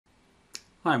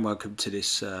Hi and welcome to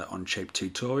this Onshape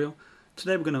tutorial.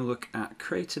 Today we're going to look at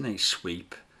creating a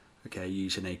sweep,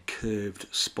 using a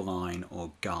curved spline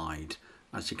or guide,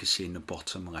 as you can see in the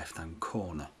bottom left hand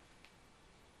corner.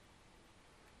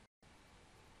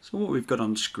 So what we've got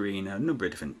on screen are a number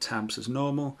of different tabs as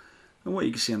normal, and what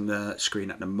you can see on the screen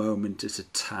at the moment is a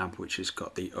tab which has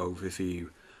got the overview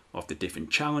of the different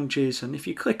challenges, and if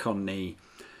you click on the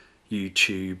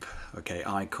YouTube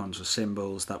icons or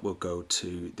symbols, that will go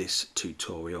to this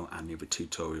tutorial and the other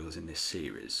tutorials in this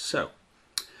series. So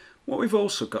what we've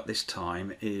also got this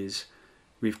time is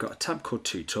we've got a tab called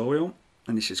tutorial,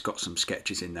 and this has got some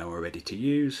sketches in there we're ready to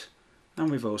use, and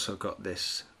we've also got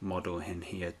this model in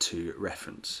here to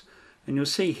reference. And you'll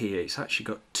see here it's actually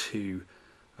got two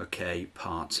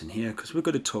parts in here, because we're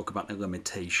going to talk about the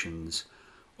limitations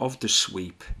of the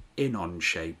sweep in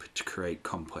Onshape to create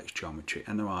complex geometry,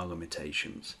 and there are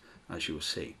limitations, as you will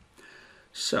see.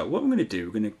 So what we're going to do,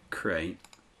 we're going to create,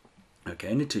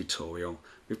 in the tutorial,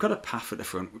 we've got a path at the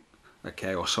front, a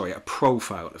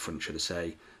profile at the front, should I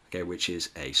say, which is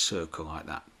a circle like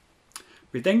that.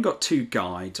 We've then got two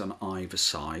guides on either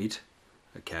side,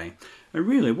 and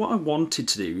really what I wanted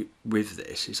to do with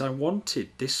this is I wanted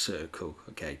this circle,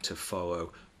 to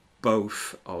follow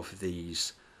both of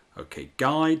these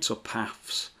guides or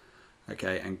paths,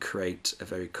 and create a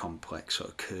very complex sort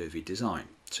of curvy design.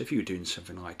 So if you were doing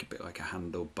something like a bit like a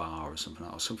handlebar or something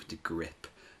like that, or something to grip,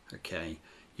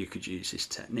 you could use this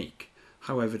technique.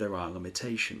 However, there are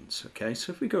limitations. So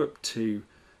if we go up to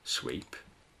sweep,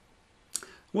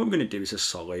 what I'm going to do is a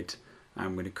solid, and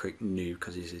I'm going to click new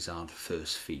because this is our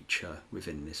first feature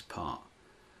within this part.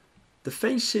 The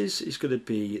faces is going to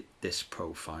be this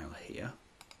profile here.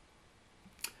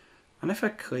 And if I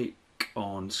click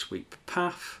on sweep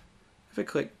path, if I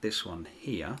click this one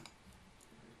here,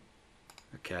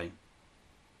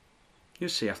 you'll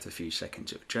see after a few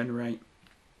seconds it will generate.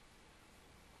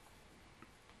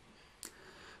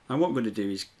 And what I'm going to do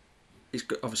is, it's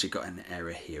obviously got an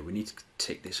error here. We need to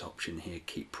tick this option here,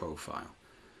 keep profile.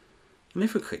 And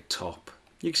if we click top,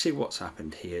 you can see what's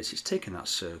happened here is it's taken that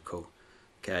circle,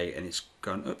 and it's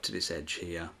gone up to this edge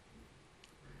here,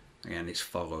 and it's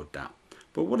followed that.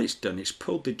 But what it's done, it's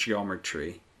pulled the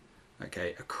geometry,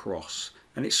 across,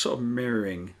 and it's sort of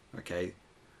mirroring,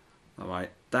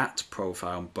 that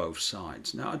profile on both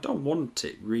sides. Now I don't want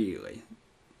it really,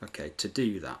 to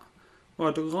do that.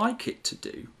 What I'd like it to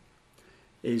do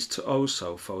is to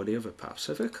also follow the other path.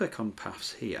 So if I click on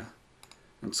paths here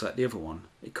and select the other one,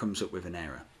 it comes up with an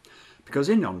error. Because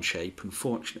in Onshape,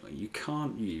 unfortunately, you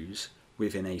can't use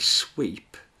within a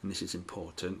sweep, and this is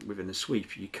important, within a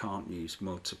sweep you can't use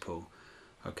multiple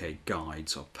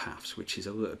guides or paths, which is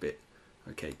a little bit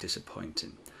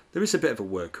disappointing. There is a bit of a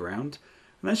workaround,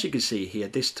 and as you can see here,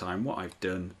 this time what I've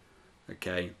done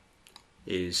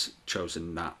is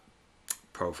chosen that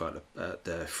profile at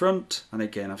the front, and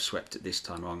again I've swept it this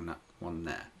time along that one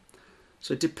there.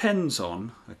 So it depends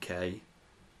on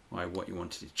what you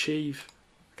want to achieve.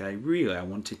 Really I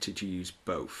wanted to use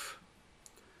both,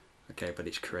 but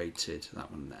it's created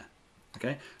that one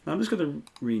there. Now I'm just going to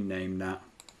rename that,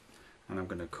 and I'm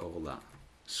going to call that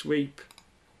sweep,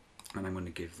 and I'm going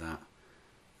to give that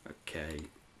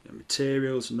the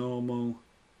materials normal.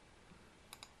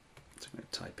 So I'm going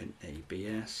to type in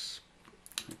ABS,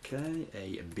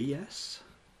 ABS,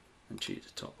 and choose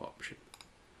the top option.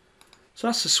 So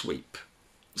that's a sweep.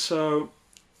 So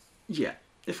yeah,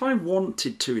 if I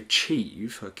wanted to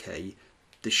achieve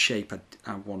the shape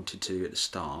I wanted to at the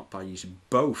start by using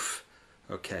both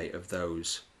of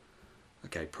those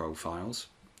profiles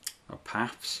or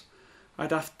paths,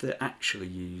 I'd have to actually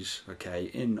use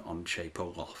in Onshape a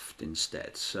loft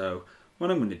instead. So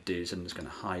what I'm going to do is I'm just going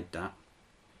to hide that,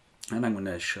 and I'm going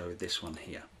to show this one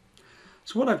here.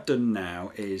 So what I've done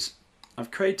now is I've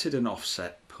created an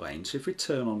offset plane. So if we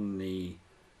turn on the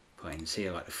planes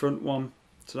here, like the front one,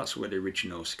 so that's where the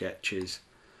original sketch is.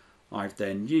 I've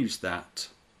then used that,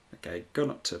 gone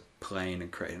up to plane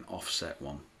and created an offset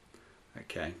one,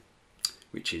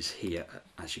 which is here,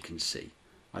 as you can see.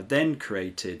 I then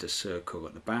created a circle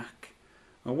at the back,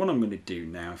 and what I'm going to do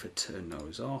now, if I turn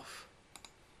those off,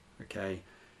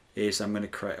 is I'm going to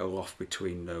create a loft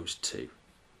between those two.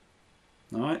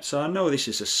 Alright, so I know this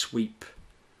is a sweep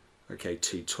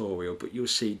tutorial, but you'll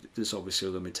see there's obviously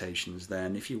limitations there,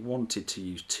 and if you wanted to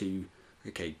use two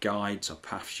guides or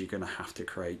paths, you're going to have to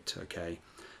create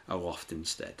a loft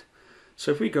instead.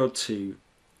 So if we go to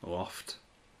loft,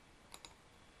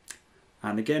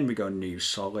 and again we go new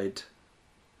solid,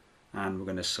 and we're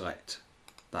going to select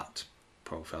that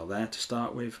profile there to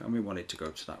start with, and we want it to go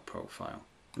to that profile,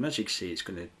 and as you can see it's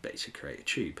going to basically create a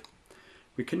tube.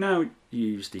 We can now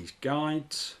use these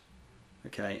guides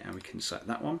okay, and we can select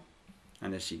that one,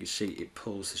 and as you can see it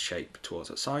pulls the shape towards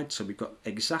that side, so we've got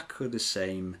exactly the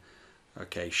same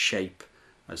shape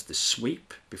as the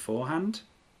sweep beforehand,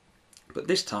 but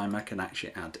this time I can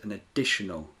actually add an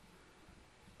additional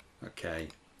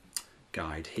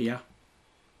guide here,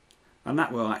 and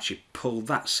that will actually pull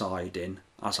that side in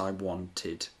as I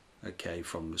wanted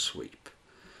from the sweep.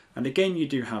 And again, you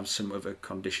do have some other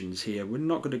conditions here. We're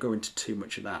not going to go into too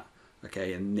much of that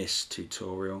in this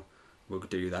tutorial. We'll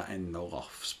do that in the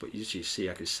lofts, but as you see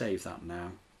I can save that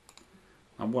now,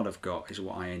 and what I've got is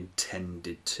what I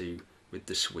intended to with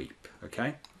the sweep.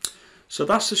 So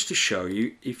that's just to show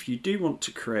you, if you do want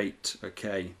to create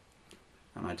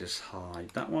and I just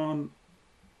hide that one,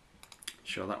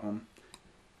 show that one,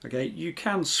 you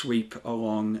can sweep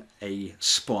along a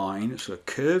spline, so a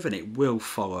curve, and it will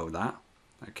follow that.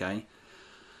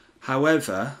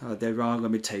 However, there are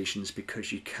limitations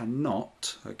because you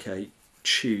cannot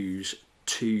choose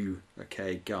two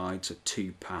guides or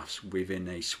two paths within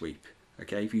a sweep.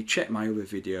 If you check my other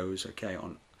videos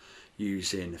on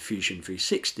using Fusion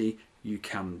 360, you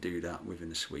can do that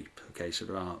within a sweep. So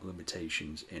there are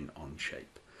limitations in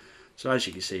Onshape. So as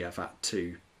you can see, I've had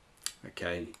to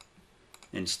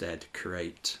instead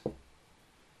create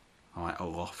a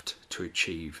loft to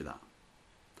achieve that.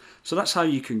 So that's how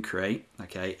you can create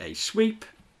a sweep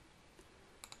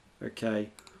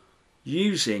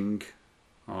using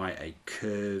a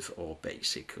curve or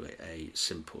basically a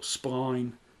simple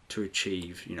spline to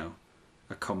achieve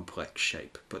a complex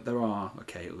shape, but there are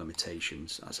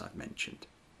limitations as I've mentioned.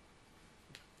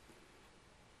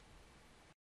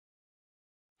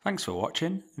 Thanks for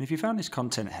watching, and if you found this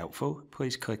content helpful,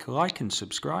 please click like and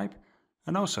subscribe,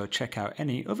 and also check out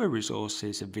any other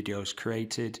resources and videos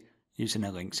created using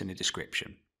the links in the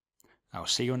description. I'll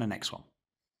see you on the next one.